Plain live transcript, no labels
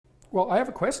Well, I have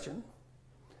a question.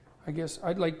 I guess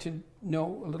I'd like to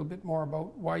know a little bit more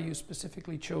about why you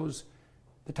specifically chose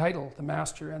the title, the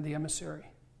Master and the Emissary.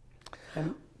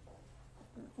 And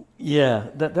yeah,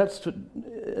 that's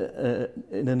in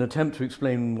an attempt to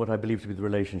explain what I believe to be the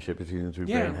relationship between the two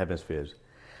brain hemispheres.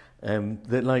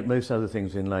 That, like most other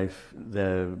things in life,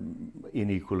 they're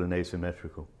unequal and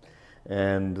asymmetrical,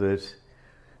 and that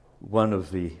one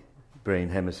of the brain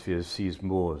hemispheres sees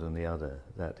more than the other.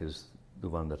 That is the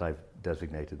one that I've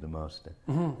designated the master,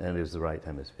 and is the right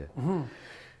hemisphere.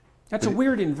 That's a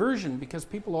weird inversion, because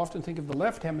people often think of the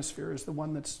left hemisphere as the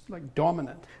one that's like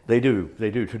dominant. They do.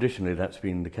 Traditionally, that's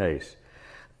been the case.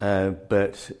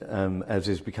 But as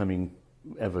is becoming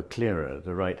ever clearer,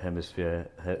 the right hemisphere,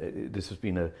 this has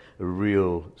been a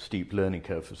real steep learning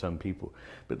curve for some people,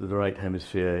 but the right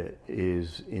hemisphere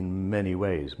is in many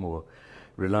ways more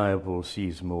reliable,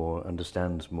 sees more,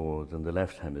 understands more than the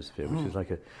left hemisphere, which is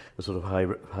like a sort of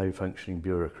high-functioning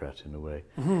bureaucrat in a way.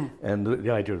 And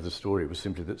the idea of the story was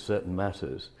simply that certain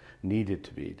matters needed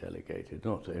to be delegated,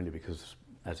 not only because,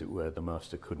 as it were, the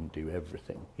master couldn't do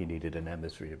everything. He needed an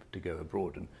emissary to go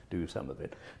abroad and do some of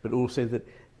it, but also that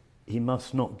he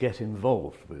must not get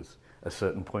involved with a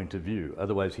certain point of view,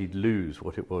 otherwise he'd lose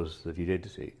what it was that he did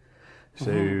see.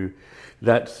 So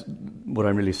that's what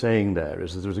I'm really saying there,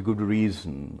 is that there's a good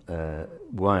reason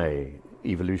why,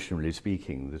 evolutionarily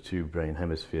speaking, the two brain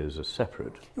hemispheres are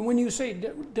separate. And when you say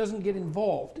it doesn't get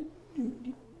involved,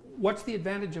 what's the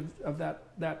advantage of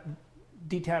that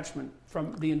detachment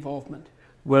from the involvement?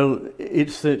 Well,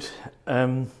 it's that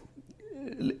Ramon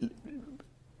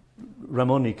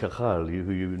y Cajal,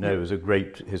 who you know is a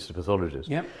great histopathologist,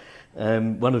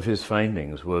 one of his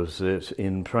findings was that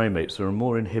in primates there are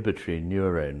more inhibitory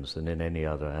neurons than in any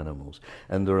other animals,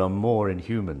 and there are more in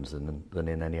humans than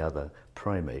in any other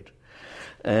primate.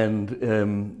 And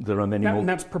there are many more... And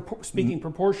that's speaking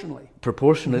proportionally.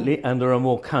 Proportionately, and there are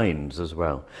more kinds as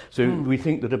well. So we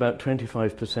think that about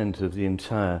 25% of the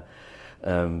entire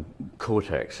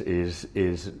cortex is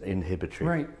inhibitory.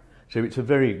 Right. So it's a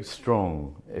very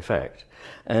strong effect.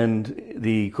 And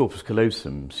the corpus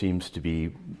callosum seems to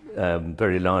be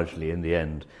very largely, in the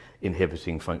end,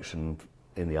 inhibiting function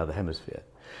in the other hemisphere.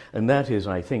 And that is,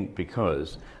 I think,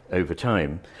 because, over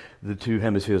time, the two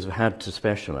hemispheres have had to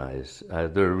specialize.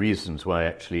 There are reasons why,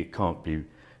 actually, it can't be...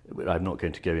 I'm not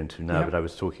going to go into now, but I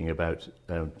was talking about,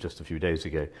 just a few days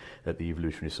ago, at the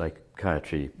evolutionary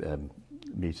psychiatry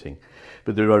meeting.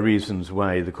 But there are reasons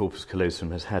why the corpus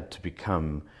callosum has had to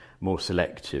become more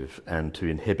selective and to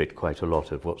inhibit quite a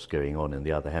lot of what's going on in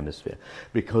the other hemisphere,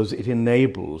 because it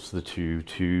enables the two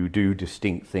to do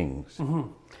distinct things.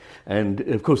 And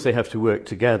of course they have to work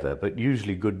together, but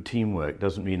usually good teamwork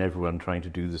doesn't mean everyone trying to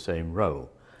do the same role.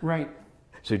 Right.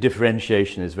 So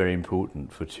differentiation is very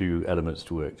important for two elements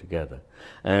to work together,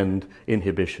 and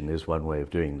inhibition is one way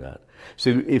of doing that.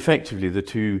 So effectively the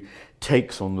two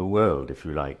takes on the world, if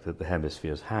you like, that the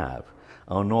hemispheres have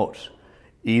are not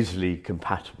easily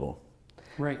compatible.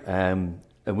 Right. And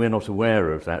we're not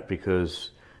aware of that because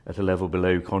at a level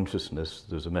below consciousness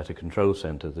there's a meta-control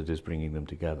center that is bringing them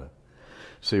together.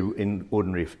 So in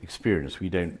ordinary experience we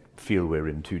don't feel we're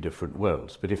in two different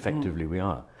worlds, but effectively we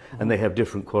are. And they have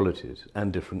different qualities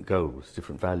and different goals,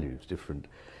 different values, different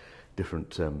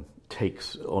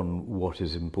takes on what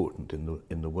is important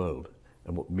in the world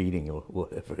and what meaning or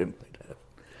whatever it might have.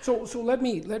 So let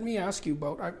me ask you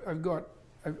about,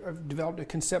 I've developed a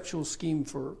conceptual scheme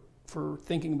for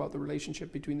thinking about the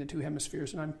relationship between the two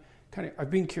hemispheres, and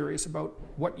I've been curious about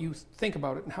what you think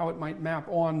about it and how it might map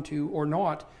on to, or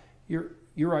not,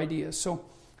 your ideas. So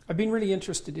I've been really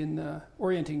interested in the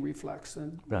orienting reflex,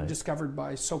 discovered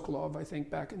by Sokolov, I think,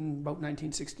 back in about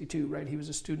 1962, right? He was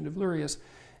a student of Luria's.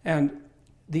 And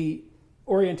the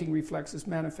orienting reflex is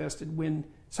manifested when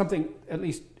something, at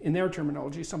least in their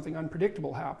terminology, something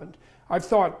unpredictable happened. I've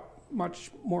thought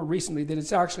much more recently that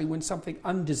it's actually when something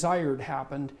undesired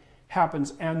happens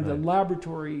and the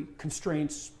laboratory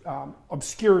constraints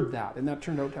obscured that, and that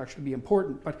turned out to actually be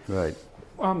important. But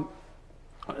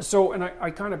so, and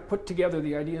I kind of put together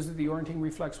the ideas of the orienting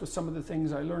reflex with some of the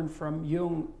things I learned from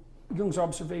Jung's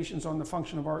observations on the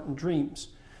function of art and dreams.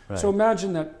 Right. So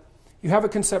imagine that you have a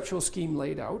conceptual scheme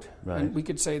laid out, and we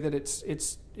could say that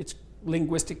it's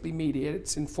linguistically mediated,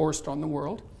 it's enforced on the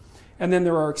world, and then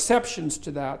there are exceptions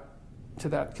to that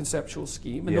conceptual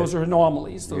scheme, and those are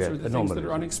anomalies. Those are the things that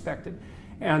are unexpected,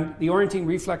 and the orienting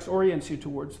reflex orients you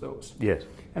towards those. Yes.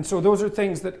 And so those are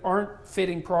things that aren't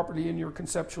fitting properly in your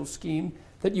conceptual scheme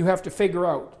that you have to figure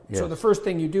out. Yes. So the first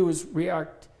thing you do is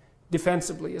react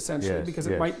defensively, essentially, Yes, because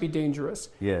it yes. might be dangerous.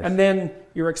 Yes. And then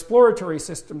your exploratory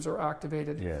systems are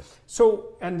activated. Yes. So,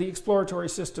 and the exploratory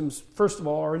systems, first of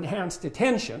all, are enhanced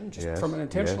attention, just Yes, from an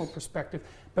intentional yes. perspective.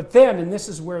 But then, and this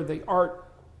is where the art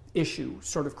issue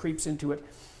sort of creeps into it,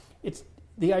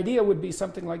 the idea would be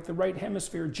something like the right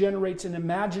hemisphere generates an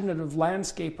imaginative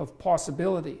landscape of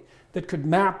possibility that could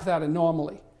map that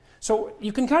anomaly. So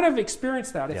you can kind of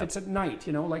experience that if Yeah. it's at night,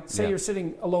 you know, like say Yeah. you're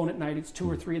sitting alone at night, it's 2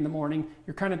 or 3 in the morning,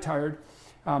 you're kind of tired,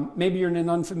 maybe you're in an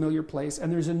unfamiliar place,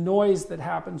 and there's a noise that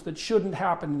happens that shouldn't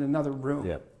happen in another room.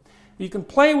 Yeah. You can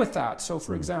play with that. So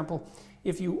for example,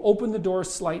 if you open the door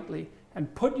slightly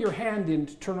and put your hand in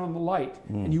to turn on the light,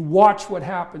 and you watch what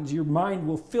happens, your mind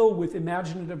will fill with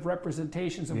imaginative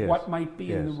representations of Yes. what might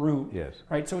be in the room. Yes.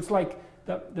 Right? So it's like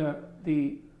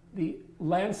the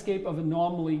landscape of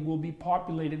anomaly will be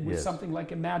populated with Yes. something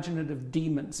like imaginative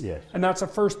demons. Yes. And that's a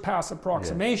first pass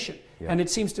approximation. Yeah. And it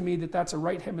seems to me that that's a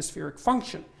right hemispheric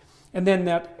function. And then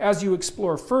that as you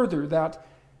explore further, that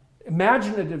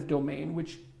imaginative domain,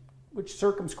 which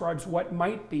circumscribes what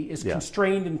might be, is Yeah.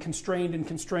 constrained and constrained and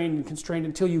constrained and constrained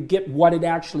until you get what it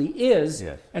actually is,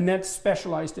 Yes. and that's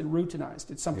specialized and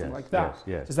routinized. It's something Yes, like that. yes,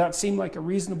 yes. Does that seem like a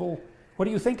reasonable... What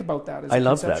do you think about that as I a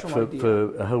love that conceptual idea?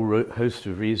 for a whole host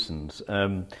of reasons.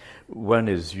 One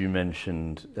is you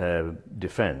mentioned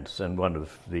defense, and one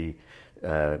of the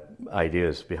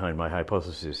ideas behind my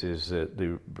hypothesis is that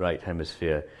the right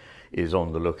hemisphere is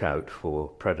on the lookout for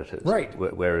predators, Right.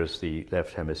 Whereas the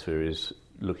left hemisphere is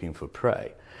looking for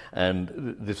prey.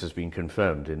 And this has been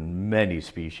confirmed in many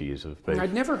species of both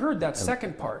I'd never heard that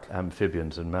second part.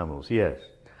 amphibians and mammals, yes.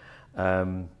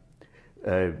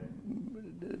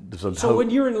 There's a So whole- when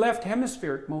you're in left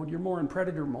hemispheric mode, you're more in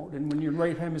predator mode, and when you're in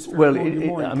right hemispheric Well, mode, you're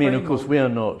more in I mean, prey of course, mode. we are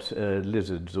not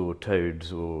lizards or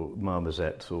toads or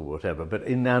marmosets or whatever, but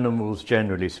in animals,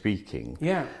 generally speaking,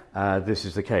 Yeah. this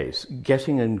is the case.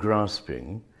 Getting and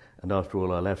grasping, and after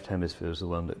all, our left hemisphere is the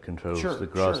one that controls Sure, the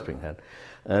grasping hand,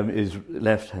 is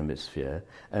left hemisphere,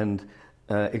 and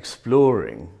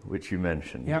exploring, which you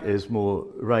mentioned, Yep. is more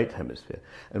right hemisphere.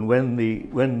 And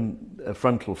when a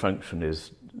frontal function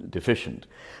is deficient,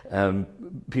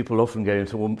 people often go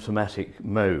into automatic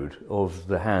mode of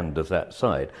the hand of that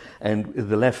side. And with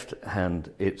the left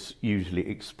hand, it's usually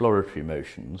exploratory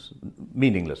motions,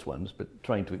 meaningless ones, but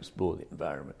trying to explore the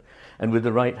environment. And with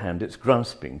the right hand, it's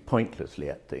grasping pointlessly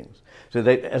at things. So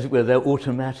they, as it were, their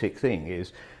automatic thing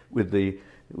is with the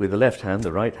left hand,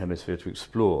 the right hemisphere to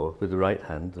explore, with the right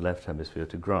hand, the left hemisphere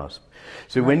to grasp.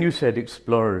 So Right. when you said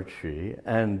exploratory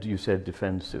and you said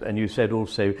defensive, and you said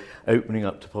also opening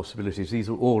up to possibilities, these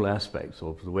are all aspects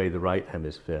of the way the right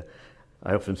hemisphere,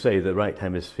 I often say the right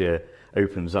hemisphere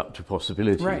opens up to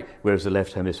possibility, Right. whereas the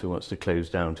left hemisphere wants to close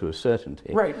down to a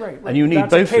certainty. Right, right, right. And you need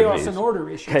That's both a chaos of these. and order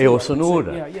issue. Chaos too, I and would say.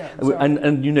 order. Yeah, yeah. Exactly.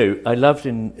 And you know, I loved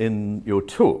in your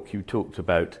talk, you talked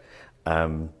about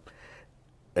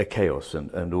a chaos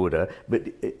and order, but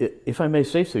if I may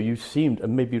say so, you seemed,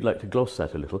 and maybe you'd like to gloss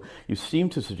that a little, you seem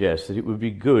to suggest that it would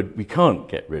be good, we can't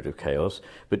get rid of chaos,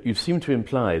 but you seem to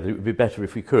imply that it would be better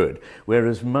if we could,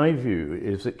 whereas my view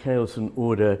is that chaos and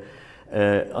order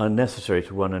are necessary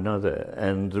to one another,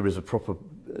 and there is a proper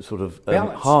sort of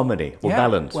harmony or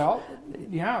balance. Well,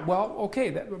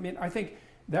 okay. I mean, I think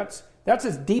that's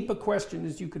as deep a question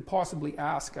as you could possibly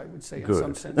ask, I would say, in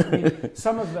some sense. I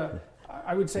mean,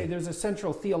 I would say there's a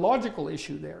central theological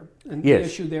issue there, and Yes. the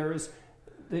issue there is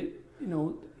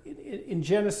in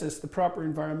Genesis, the proper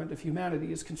environment of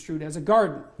humanity is construed as a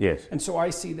garden. Yes. And so I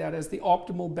see that as the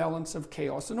optimal balance of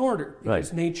chaos and order,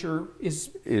 because Right. nature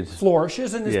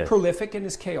flourishes and is Yes. prolific and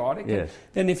is chaotic. Yes. And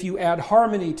then if you add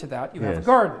harmony to that, you have a Yes.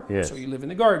 garden. Yes. So you live in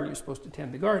the garden, you're supposed to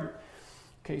tend the garden.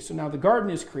 Okay, so now the garden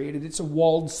is created, it's a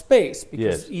walled space,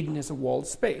 because Yes. Eden is a walled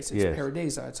space. It's Yes. a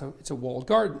paradisa, it's a walled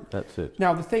garden. That's it.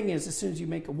 Now the thing is, as soon as you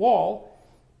make a wall,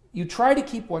 you try to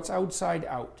keep what's outside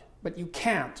out, but you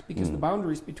can't, because the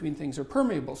boundaries between things are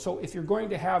permeable. So if you're going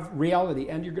to have reality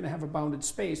and you're going to have a bounded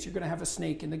space, you're going to have a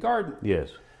snake in the garden. Yes.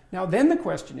 Now then the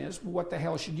question is, what the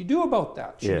hell should you do about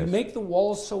that? Should Yes. you make the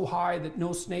walls so high that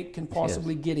no snake can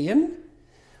possibly get in?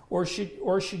 Or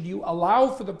should you allow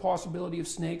for the possibility of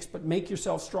snakes, but make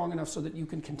yourself strong enough so that you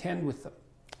can contend with them?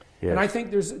 Yes. And I think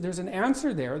there's an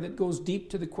answer there that goes deep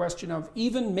to the question of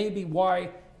even maybe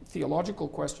theological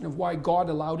question of why God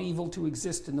allowed evil to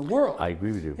exist in the world. I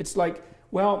agree with you. It's like,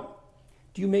 well,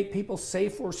 do you make people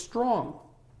safe or strong?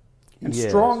 And Yes.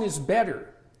 strong is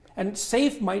better. And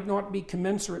safe might not be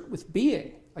commensurate with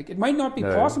being. Like it might not be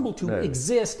possible to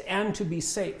exist and to be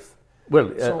safe.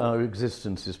 Well, So- our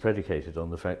existence is predicated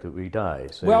on the fact that we die,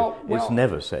 so it's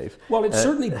never safe. Well, it's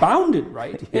certainly bounded,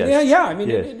 right? Yes. Yeah. I mean,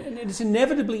 Yes. and it's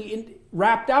inevitably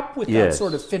wrapped up with that Yes.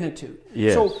 sort of finitude.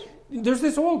 Yes. So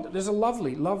there's a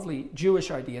lovely, lovely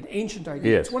Jewish idea, an ancient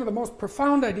idea. Yes. It's one of the most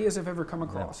profound ideas I've ever come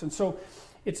across. And so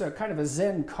it's a kind of a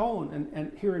Zen koan,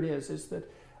 and here it is that,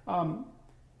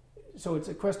 so it's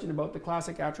a question about the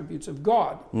classic attributes of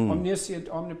God, omniscient,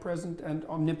 omnipresent, and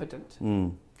omnipotent.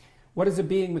 What does a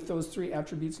being with those three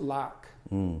attributes lack?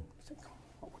 You think,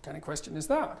 well, what kind of question is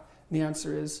that? And the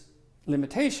answer is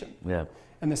limitation. Yeah.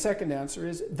 And the second answer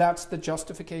is that's the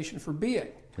justification for being,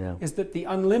 Yeah. is that the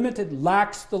unlimited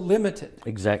lacks the limited.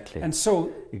 Exactly. And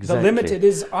so Exactly. the limited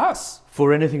is us.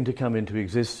 For anything to come into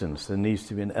existence, there needs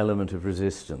to be an element of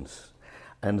resistance.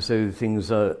 And so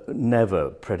things are never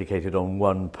predicated on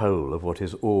one pole of what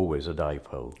is always a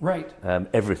dipole. Right.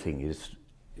 Everything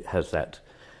has that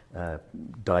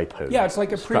dipole. Yeah, it's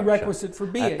like a structure. prerequisite for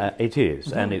being. It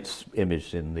is, and it's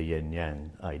imaged in the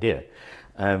yin-yang idea.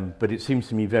 But it seems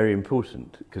to me very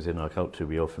important, because in our culture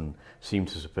we often seem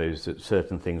to suppose that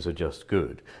certain things are just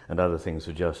good and other things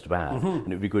are just bad. And it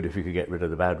would be good if you could get rid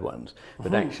of the bad ones.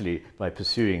 But actually, by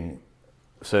pursuing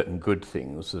certain good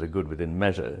things that are good within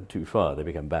measure too far, they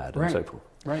become bad, and so forth.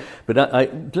 Right.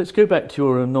 But let's go back to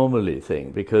your anomaly thing,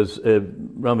 because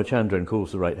Ramachandran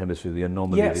calls the right hemisphere the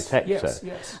anomaly detector.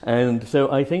 Yes. And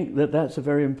so I think that that's a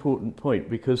very important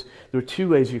point, because there are two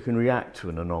ways you can react to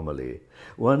an anomaly.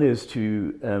 One is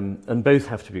to, and both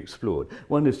have to be explored,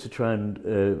 one is to try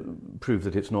and prove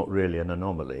that it's not really an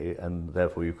anomaly, and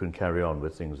therefore you can carry on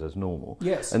with things as normal.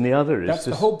 Yes. And the other is... That's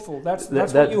the hopeful, that's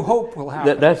what you hope will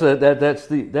happen.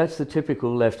 That's the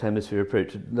typical left hemisphere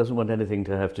approach. It doesn't want anything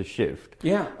to have to shift.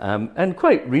 Yeah. And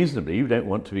quite reasonably, you don't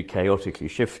want to be chaotically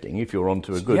shifting if you're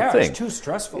onto a good thing. Yeah, it's too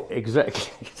stressful.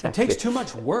 Exactly. It takes too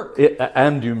much work.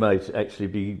 And you might actually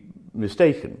be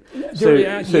mistaken.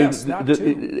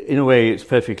 In a way, it's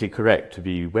perfectly correct to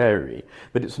be wary,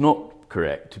 but it's not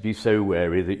correct to be so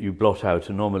wary that you blot out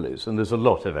anomalies. And there's a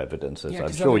lot of evidence, as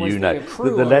I'm sure you know, that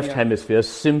the left hemisphere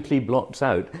simply blots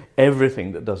out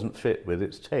everything that doesn't fit with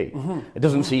its tape. It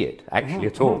doesn't see it, actually,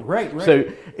 at all. Right. So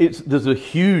there's a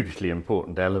hugely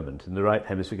important element in the right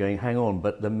hemisphere going, hang on,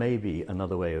 but there may be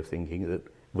another way of thinking that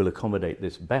will accommodate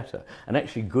this better. And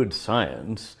actually, good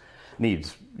science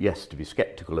needs, yes, to be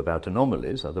sceptical about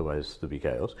anomalies, otherwise there'll be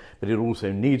chaos, but it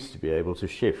also needs to be able to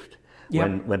shift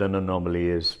when an anomaly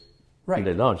is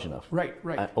large enough. Right.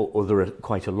 Or there are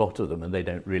quite a lot of them and they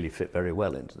don't really fit very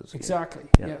well into the scheme. Exactly,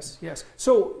 yes.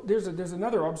 So there's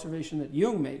another observation that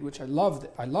Jung made, which I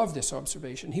love this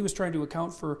observation. He was trying to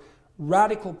account for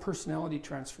radical personality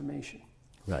transformation.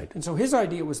 Right. And so his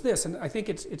idea was this, and I think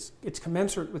it's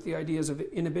commensurate with the ideas of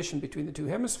inhibition between the two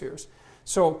hemispheres.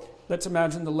 So let's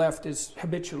imagine the left is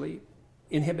habitually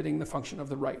inhibiting the function of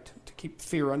the right to keep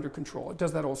fear under control. It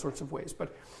does that all sorts of ways.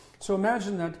 But so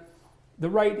imagine that the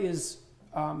right is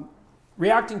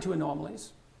reacting to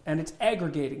anomalies and it's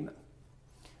aggregating them.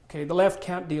 Okay, the left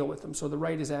can't deal with them, so the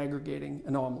right is aggregating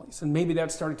anomalies. And maybe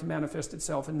that's starting to manifest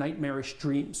itself in nightmarish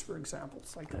dreams, for example.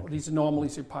 It's like, these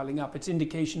anomalies are piling up. It's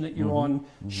indication that you're on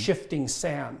shifting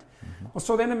sand. Well,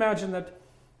 so then imagine that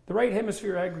the right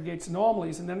hemisphere aggregates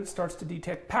anomalies, and then it starts to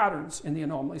detect patterns in the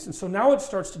anomalies. And so now it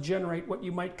starts to generate what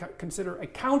you might consider a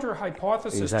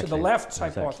counter-hypothesis to the left's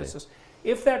hypothesis.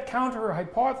 If that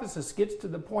counter-hypothesis gets to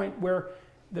the point where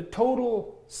the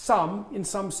total sum, in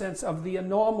some sense, of the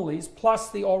anomalies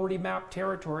plus the already mapped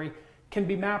territory can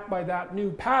be mapped by that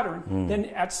new pattern, then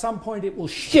at some point it will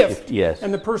shift,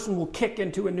 and the person will kick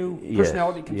into a new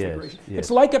personality configuration.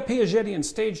 It's like a Piagetian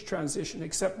stage transition,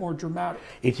 except more dramatic.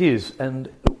 It is, and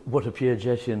what a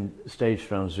Piagetian stage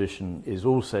transition is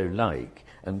also like,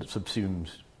 and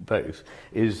subsumes both,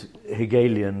 is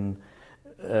Hegelian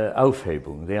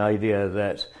Aufhebung, the idea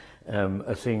that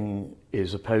a thing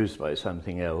is opposed by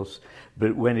something else,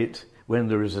 but when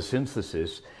there is a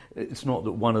synthesis, it's not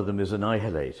that one of them is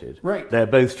annihilated. Right. They're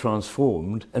both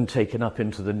transformed and taken up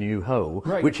into the new whole,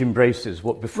 which embraces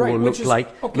what before looked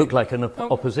like an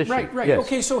opposition. Right. Yes.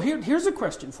 Okay, so here's a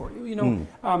question for you. You know,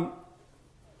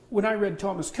 when I read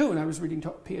Thomas Kuhn, I was reading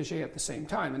Piaget at the same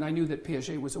time, and I knew that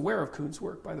Piaget was aware of Kuhn's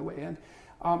work, by the way. And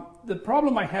the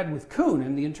problem I had with Kuhn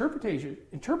and the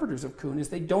interpreters of Kuhn is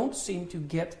they don't seem to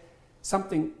get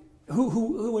something.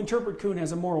 Who interpret Kuhn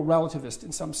as a moral relativist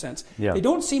in some sense. They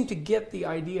don't seem to get the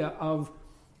idea of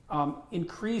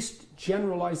increased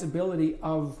generalizability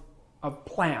of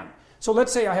plan. So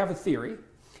let's say I have a theory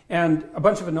and a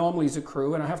bunch of anomalies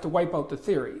accrue and I have to wipe out the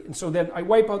theory. And so then I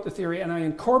wipe out the theory and I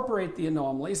incorporate the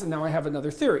anomalies and now I have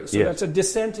another theory. So that's a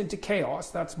descent into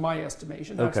chaos. That's my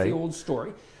estimation. That's the old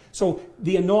story. So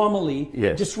the anomaly,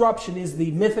 Yes. disruption, is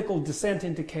the mythical descent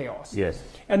into chaos. Yes.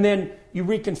 And then you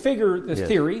reconfigure the Yes.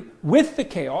 theory with the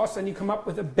chaos, and you come up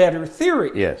with a better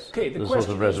theory. Yes. Okay, the The question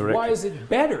sort of is, resurrection. why is it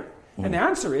better? And the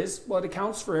answer is, well, it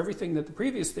accounts for everything that the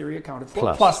previous theory accounted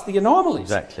for, Plus. the anomalies.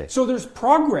 Exactly. So there's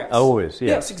progress. Always, yes.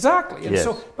 Yes, exactly. And Yes.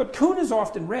 so, but Kuhn is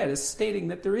often read as stating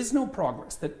that there is no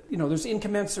progress, that, there's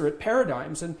incommensurate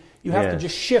paradigms, and you have to Yes.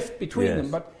 just shift between Yes.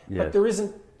 them. But Yes. there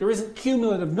isn't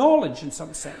cumulative knowledge in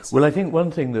some sense. Well, I think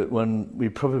one thing that we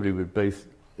probably would both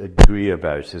agree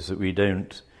about is that we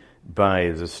don't buy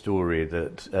the story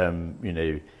that,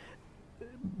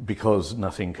 because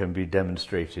nothing can be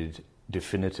demonstrated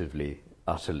definitively,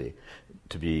 utterly,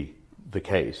 to be the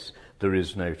case, there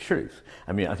is no truth.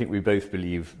 I mean, I think we both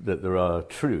believe that there are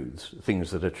truths,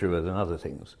 things that are truer than other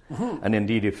things. Mm-hmm. And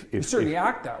indeed, if we certainly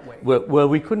act that way. Well,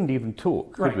 we couldn't even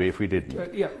talk, could we, if we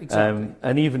didn't? Yeah, exactly.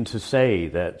 And even to say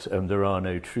that there are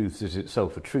no truths is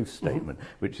itself a truth statement,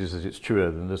 which is that it's truer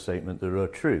than the statement there are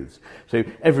truths. So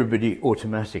everybody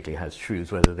automatically has truths,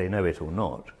 whether they know it or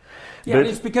not. Yeah, but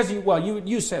it's because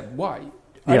you said why.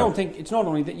 I don't think it's not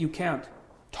only that you can't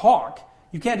talk,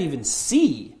 you can't even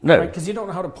see, no, because you don't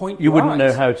know how to point you your wouldn't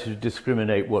eyes. know how to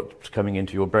discriminate what's coming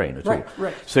into your brain at all.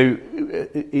 Right. So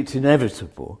it's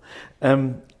inevitable.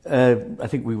 I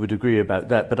think we would agree about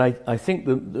that. But I think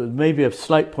that there may be a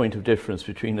slight point of difference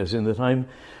between us in that I'm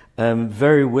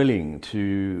very willing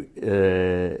to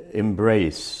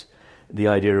embrace the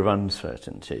idea of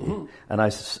uncertainty. Mm-hmm. And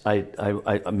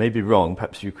I may be wrong,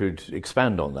 perhaps you could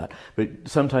expand on that, but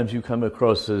sometimes you come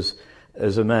across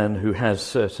as a man who has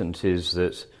certainties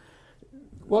that...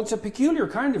 Well, it's a peculiar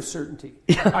kind of certainty.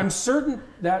 I'm certain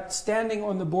that standing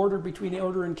on the border between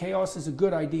order and chaos is a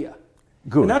good idea.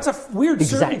 Good. And that's a weird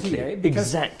exactly. certainty, eh? Because,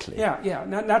 exactly. Yeah.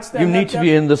 That's you need to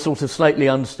be in the sort of slightly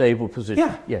unstable position.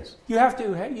 Yeah. Yes. You have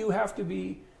to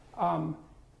be,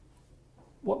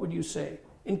 what would you say?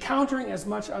 Encountering as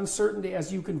much uncertainty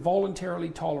as you can voluntarily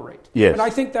tolerate. Yes. And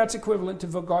I think that's equivalent to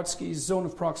Vygotsky's zone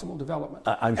of proximal development.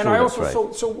 I'm sure and I that's also,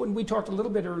 right. So when we talked a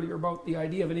little bit earlier about the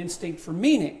idea of an instinct for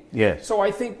meaning. Yes. So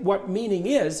I think what meaning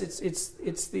is,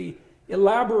 it's the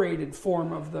elaborated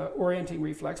form of the orienting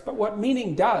reflex, but what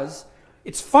meaning does,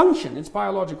 its function, its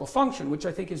biological function, which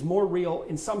I think is more real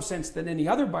in some sense than any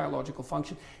other biological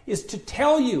function, is to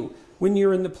tell you when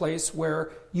you're in the place where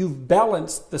you've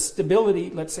balanced the stability,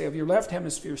 let's say, of your left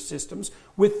hemisphere systems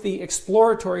with the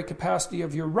exploratory capacity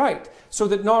of your right, so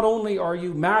that not only are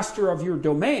you master of your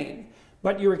domain,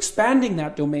 but you're expanding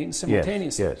that domain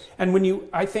simultaneously. Yes. And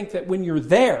I think that when you're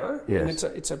there, yes.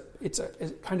 and it's a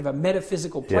kind of a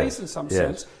metaphysical place in some yes.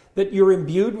 sense, that you're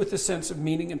imbued with a sense of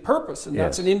meaning and purpose, and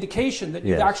that's an indication that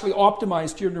you've actually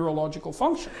optimized your neurological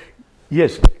function.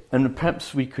 Yes, and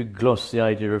perhaps we could gloss the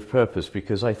idea of purpose,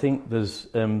 because I think there's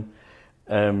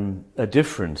a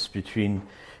difference between...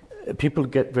 People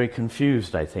get very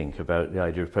confused, I think, about the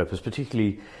idea of purpose,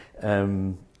 particularly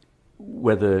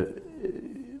whether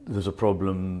there's a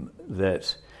problem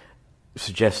that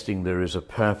suggesting there is a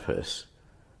purpose,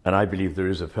 and I believe there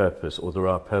is a purpose, or there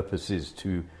are purposes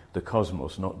to the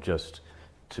cosmos, not just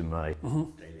to my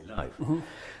daily life,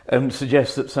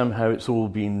 suggests that somehow it's all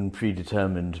been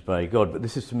predetermined by God. But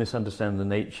this is to misunderstand the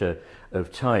nature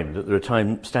of time, that there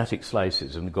are static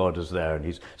slices and God is there and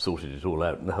he's sorted it all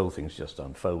out and the whole thing's just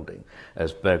unfolding.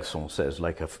 As Bergson says,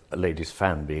 like a lady's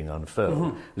fan being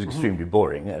unfurled. It's extremely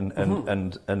boring and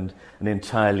an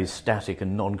entirely static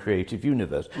and non-creative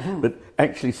universe. But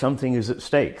actually something is at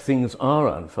stake. Things are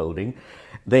unfolding.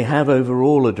 They have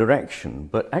overall a direction,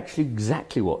 but actually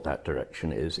exactly what that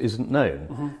direction is isn't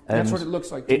known. That's what it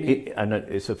looks like to me. And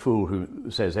it's a fool who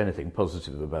says anything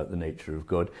positive about the nature of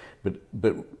God, but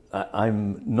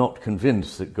I'm not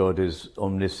convinced that God is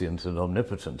omniscient and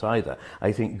omnipotent either.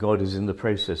 I think God is in the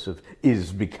process of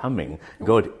becoming.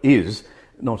 God is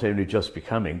not only just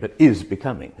becoming, but is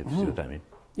becoming, if you see what I mean.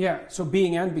 Yeah, so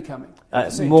being and becoming.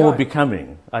 More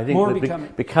becoming. I think more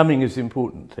that becoming is the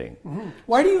important thing.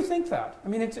 Why do you think that? I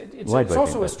mean, it's Why do I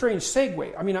also think a that? strange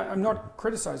segue. I mean, I'm not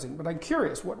criticizing, but I'm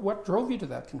curious. What drove you to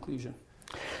that conclusion?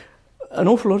 An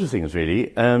awful lot of things,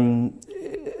 really.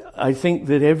 I think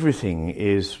that everything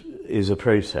is a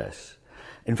process.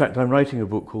 In fact, I'm writing a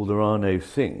book called There Are No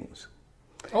Things.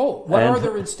 Oh, what are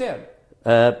there instead?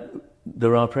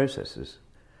 There are processes.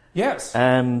 Yes.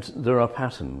 And there are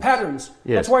patterns. Patterns.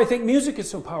 Yes. That's why I think music is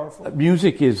so powerful.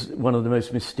 Music is one of the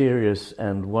most mysterious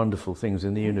and wonderful things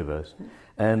in the universe.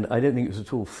 And I don't think it's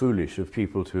at all foolish of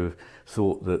people to have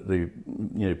thought that the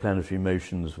planetary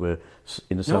motions were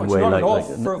in some way not like...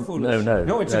 at all foolish.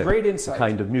 No, it's a great insight.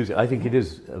 Kind of music. I think it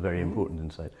is a very important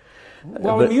insight.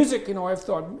 Well, music, I've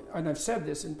thought, and I've said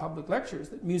this in public lectures,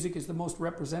 that music is the most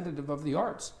representative of the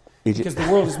arts. because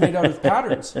the world is made out of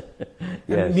patterns. Yes.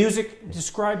 And music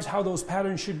describes how those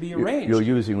patterns should be arranged. You're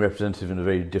using representative in a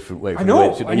very different way. I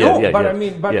know, but yes. I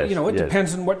mean, but yes, you know, it yes.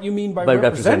 depends on what you mean by By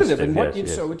representative and what yes,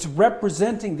 yes. so it's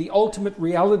representing the ultimate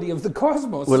reality of the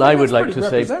cosmos. Well, So I would that's like pretty to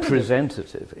say representative.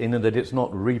 presentative, in that it's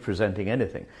not representing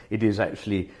anything. It is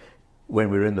actually, when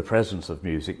we're in the presence of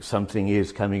music, something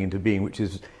is coming into being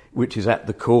which is at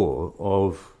the core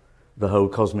of the whole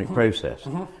cosmic process.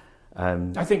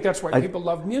 I think that's why people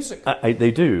love music.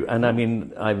 They do, and I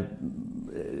mean,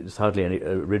 there's hardly any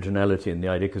originality in the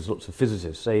idea, because lots of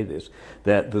physicists say this,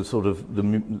 that the sort of the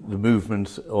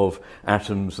movements of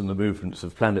atoms and the movements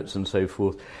of planets and so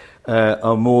forth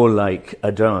are more like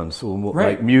a dance or more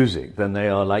like music than they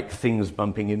are like things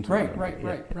bumping into one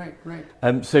another. Right.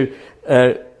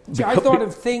 See, I thought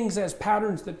of things as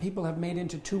patterns that people have made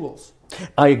into tools.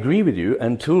 I agree with you,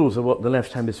 and tools are what the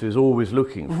left hemisphere is always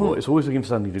looking for. It's always looking for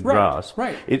something to grasp.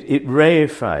 Right. It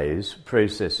reifies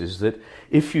processes that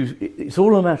it's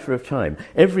all a matter of time.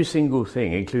 Every single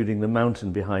thing, including the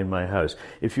mountain behind my house,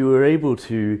 if you were able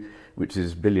to, which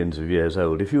is billions of years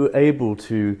old, if you were able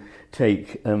to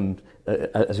take,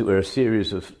 as it were, a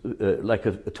series of, like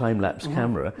a time-lapse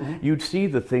camera, you'd see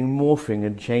the thing morphing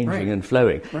and changing and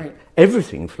flowing. Right.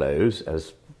 Everything flows,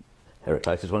 as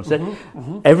Heraclitus once said,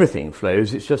 everything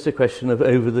flows. It's just a question of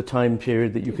over the time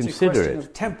period that you consider it. It's a question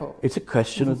of tempo. It's a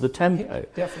question of the tempo. Yeah,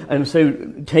 definitely. And so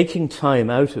taking time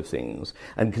out of things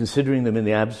and considering them in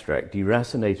the abstract,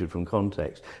 deracinated from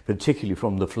context, particularly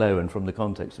from the flow and from the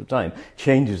context of time,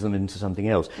 changes them into something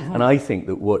else. And I think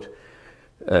that what,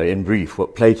 in brief,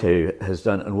 what Plato has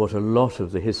done and what a lot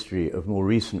of the history of more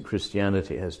recent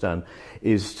Christianity has done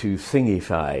is to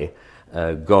thingify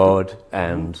God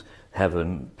and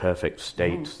heaven, perfect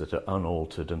states that are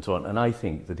unaltered and so on. And I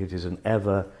think that it is an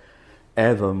ever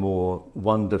more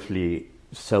wonderfully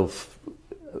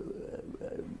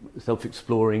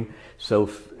self-exploring,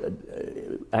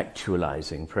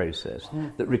 self-actualizing process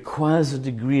that requires a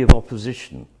degree of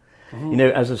opposition. You know,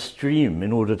 as a stream,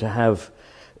 in order to have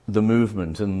the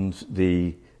movement and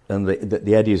the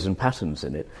eddies and patterns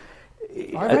in it,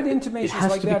 I've had intimations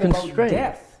like that about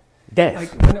death.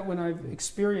 Like when I've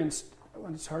experienced,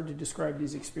 and it's hard to describe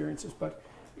these experiences, but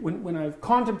when I've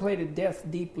contemplated death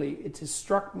deeply, it has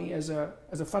struck me as a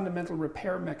fundamental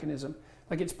repair mechanism.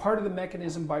 Like it's part of the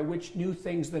mechanism by which new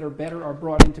things that are better are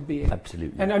brought into being.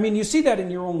 Absolutely. And I mean, you see that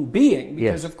in your own being,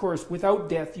 because of course, without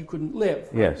death, you couldn't live.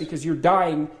 Right? Yes. Because you're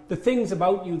dying. The things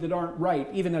about you that aren't right,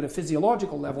 even at a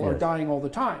physiological level, are dying all the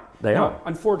time. They are.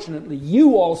 Unfortunately,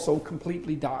 you also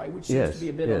completely die, which seems to be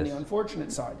a bit on the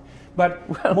unfortunate side. But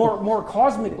more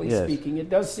cosmically speaking, it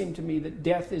does seem to me that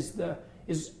death is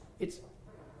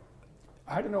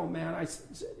I don't know, man.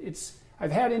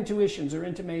 I've had intuitions or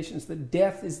intimations that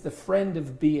death is the friend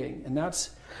of being, and that's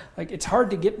like it's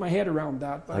hard to get my head around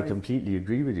that. But I completely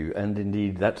agree with you, and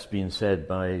indeed that's been said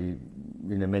by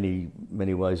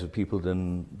many wiser people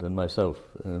than myself.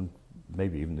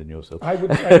 Maybe even than yourself. I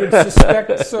would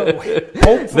suspect so.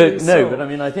 Hopefully but I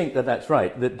mean, I think that's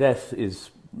right. That death is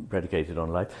predicated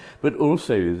on life, but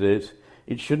also that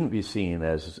it shouldn't be seen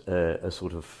as a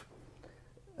sort of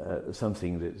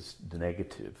something that's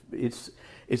negative. It's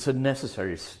a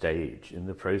necessary stage in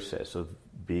the process of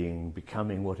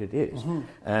becoming what it is,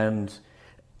 and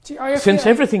since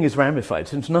everything is ramified,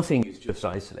 since nothing is just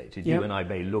isolated, you and I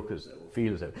may look as though,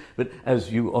 feel as though, but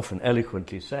as you often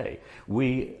eloquently say,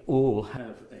 we all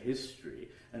have a history,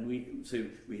 and we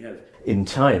have in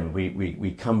time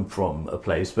we come from a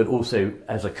place, but also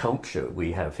as a culture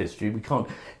we have history. We can't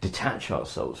detach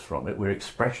ourselves from it. We're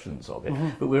expressions of it,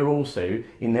 but we're also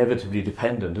inevitably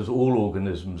dependent, as all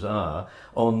organisms are,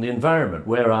 on the environment.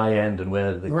 Where I end and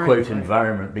where the quote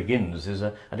environment begins is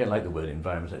I don't like the word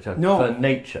environment, I prefer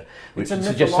nature, which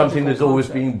suggests something that's always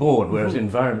being born, whereas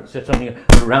environment suggests something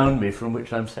around me from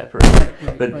which I'm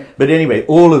separated. But anyway,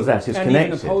 all of that is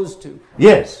connected. Even opposed to.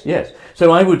 Yes.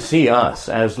 So I would see us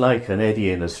as like an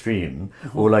eddy in a stream,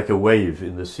 or like a wave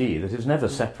in the sea that is never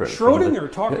separate.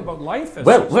 Schrödinger talked about life as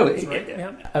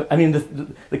I mean,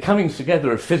 the comings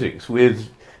together of physics with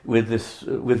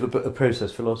a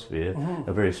process philosophy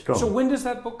are very strong. So when does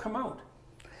that book come out?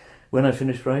 When I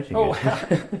finished writing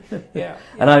it. Yeah.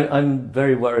 And I'm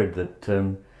very worried that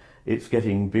it's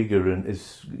getting bigger, and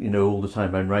it's all the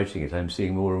time I'm writing it, I'm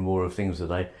seeing more and more of things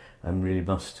that I really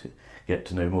must get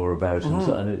to know more about,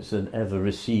 and it's an ever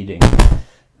receding.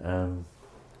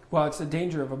 Well, it's the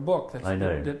danger of a book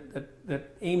that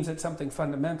aims at something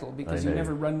fundamental, because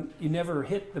you never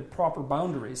hit the proper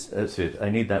boundaries. That's it. I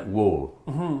need that wall.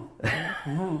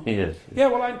 Yes. Yeah.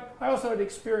 Well, I also had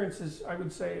experiences, I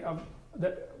would say,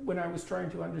 that when I was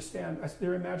trying to understand,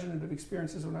 they're imaginative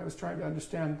experiences when I was trying to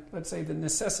understand, let's say, the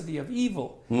necessity of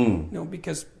evil.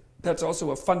 Because that's also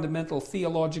a fundamental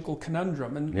theological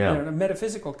conundrum and a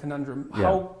metaphysical conundrum.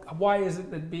 Why is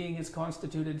it that being is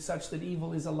constituted such that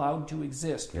evil is allowed to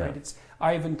exist? Right? It's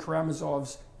Ivan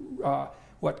Karamazov's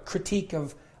critique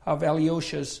of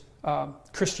Alyosha's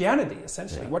Christianity,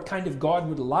 essentially. What kind of God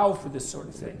would allow for this sort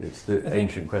of thing? It's the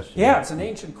ancient question. Yeah, it's an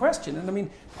ancient question. And I mean,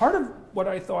 part of what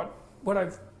I thought,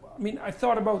 I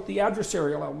thought about the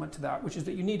adversarial element to that, which is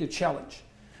that you need a challenge,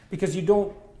 because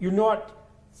you're not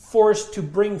forced to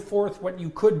bring forth what you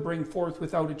could bring forth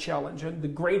without a challenge. And the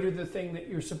greater the thing that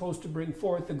you're supposed to bring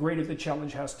forth, the greater the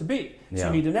challenge has to be. So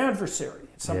you need an adversary,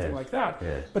 something like that.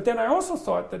 Yes. But then I also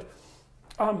thought that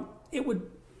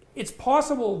it's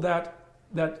possible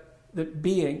that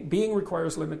being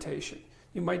requires limitation.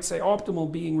 You might say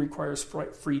optimal being requires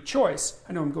free choice.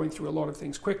 I know I'm going through a lot of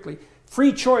things quickly.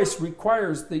 Free choice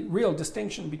requires the real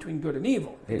distinction between good and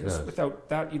evil. Because without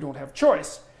that, you don't have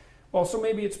choice. Also,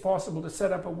 maybe it's possible to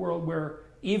set up a world where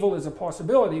evil is a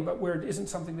possibility, but where it isn't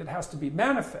something that has to be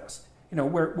manifest.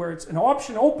 Where it's an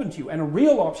option open to you, and a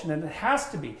real option, and it has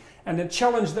to be, and a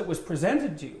challenge that was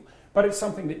presented to you, but it's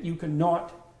something that you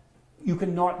cannot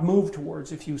move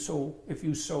towards if you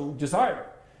so desire.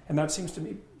 And that seems to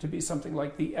me to be something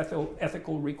like the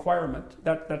ethical requirement.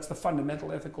 That's the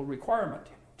fundamental ethical requirement,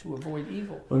 to avoid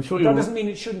evil. Well, I'm sure that doesn't mean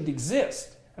it shouldn't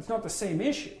exist. That's not the same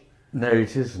issue. No,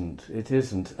 it isn't. It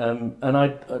isn't. And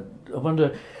I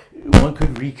wonder, one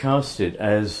could recast it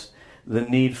as the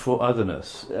need for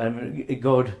otherness.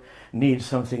 God needs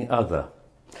something other.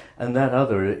 And that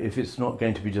other, if it's not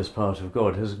going to be just part of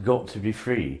God, has got to be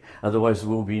free. Otherwise there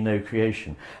will be no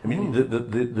creation. I mean,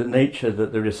 the nature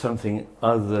that there is something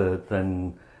other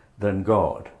than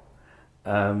God,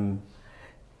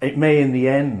 it may in the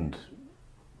end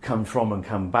come from and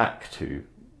come back to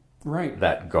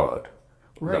that God.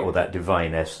 Or that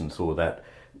divine essence, or that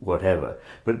whatever.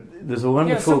 But there's a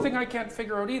wonderful... Yeah, something I can't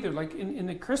figure out either. Like in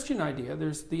the Christian idea,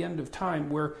 there's the end of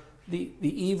time where the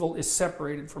evil is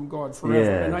separated from God forever.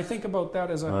 Yes. And I think about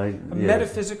that as a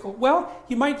metaphysical... Well,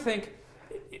 you might think,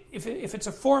 if it's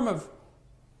a form of...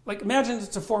 Like, imagine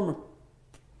it's a form of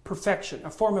perfection, a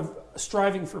form of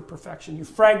striving for perfection. You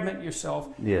fragment yourself,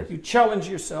 you challenge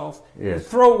yourself, you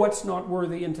throw what's not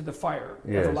worthy into the fire,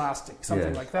 everlasting,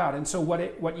 something like that. And so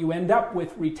what you end up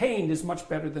with retained is much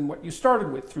better than what you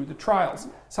started with through the trials,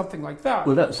 something like that.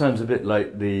 Well, that sounds a bit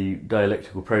like the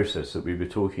dialectical process that we were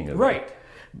talking about. Right.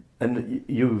 And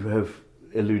you have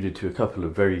alluded to a couple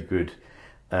of very good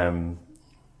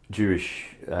Jewish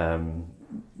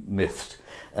myths.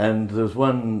 And there's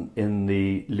one in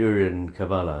the Lurian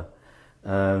Kabbalah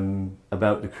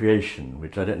about the creation,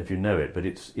 which I don't know if you know it, but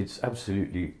it's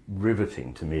absolutely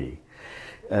riveting to me.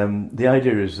 The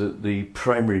idea is that the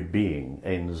primary being,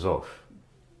 Ein Sof,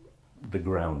 the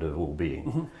ground of all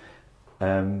being,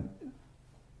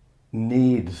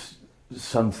 needs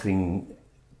something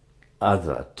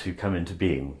other to come into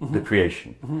being, the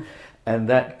creation. And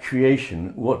that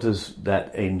creation, what does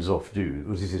that Ein Sof do?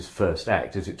 What is his first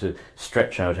act? Is it to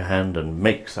stretch out a hand and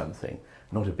make something?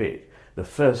 Not a bit. The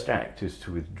first act is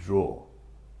to withdraw,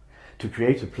 to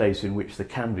create a place in which there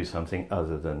can be something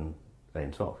other than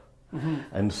Ein Sof.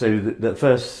 And so the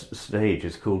first stage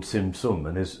is called Tzimtzum,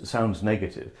 and sounds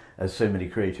negative, as so many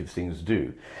creative things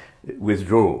do,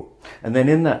 withdrawal. And then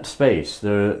in that space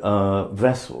there are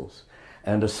vessels,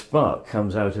 and a spark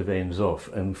comes out of Ein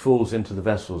Sof and falls into the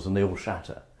vessels, and they all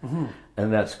shatter.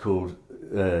 And that's called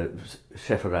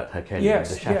Shefarat HaKelim,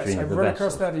 the shattering of the vessels. Yes, I've run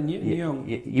across that in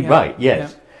Jung. Right,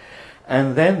 yes.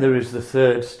 And then there is the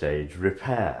third stage,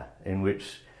 repair, in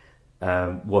which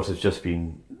what has just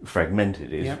been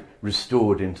fragmented is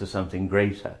restored into something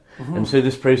greater. And so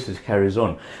this process carries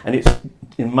on. And it's,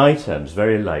 in my terms,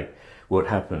 very like what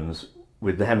happens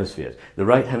with the hemispheres. The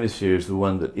right hemisphere is the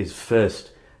one that is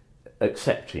first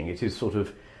accepting. It is sort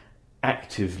of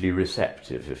actively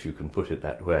receptive, if you can put it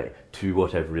that way, to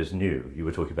whatever is new. You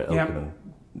were talking about Elkin and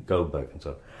Goldberg and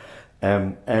so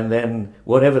on. And then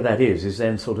whatever that is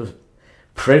then sort of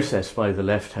processed by the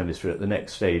left hemisphere at the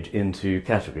next stage into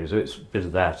categories. So it's a bit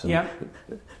of that, and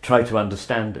try to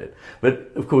understand it.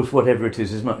 But of course, whatever it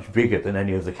is much bigger than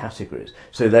any of the categories.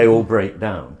 So they all break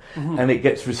down, and it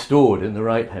gets restored in the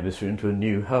right hemisphere into a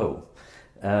new whole.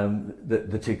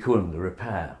 The tikkun, the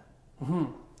repair.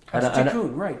 That's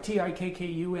tikkun, right?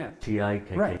 Tikkun.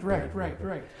 Tikkun.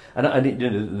 Right. And you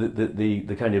know,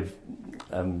 the kind of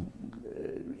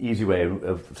easy way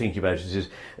of thinking about it is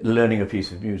learning a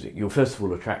piece of music. You're first of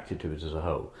all attracted to it as a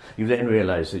whole. You then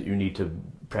realise that you need to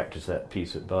practice that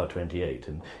piece at bar 28,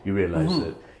 and you realise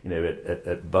that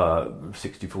at bar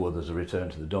 64 there's a return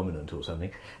to the dominant or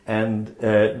something, and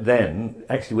then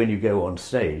actually when you go on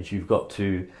stage you've got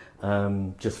to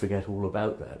just forget all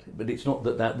about that. But it's not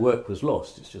that work was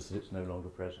lost, it's just that it's no longer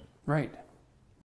present. Right.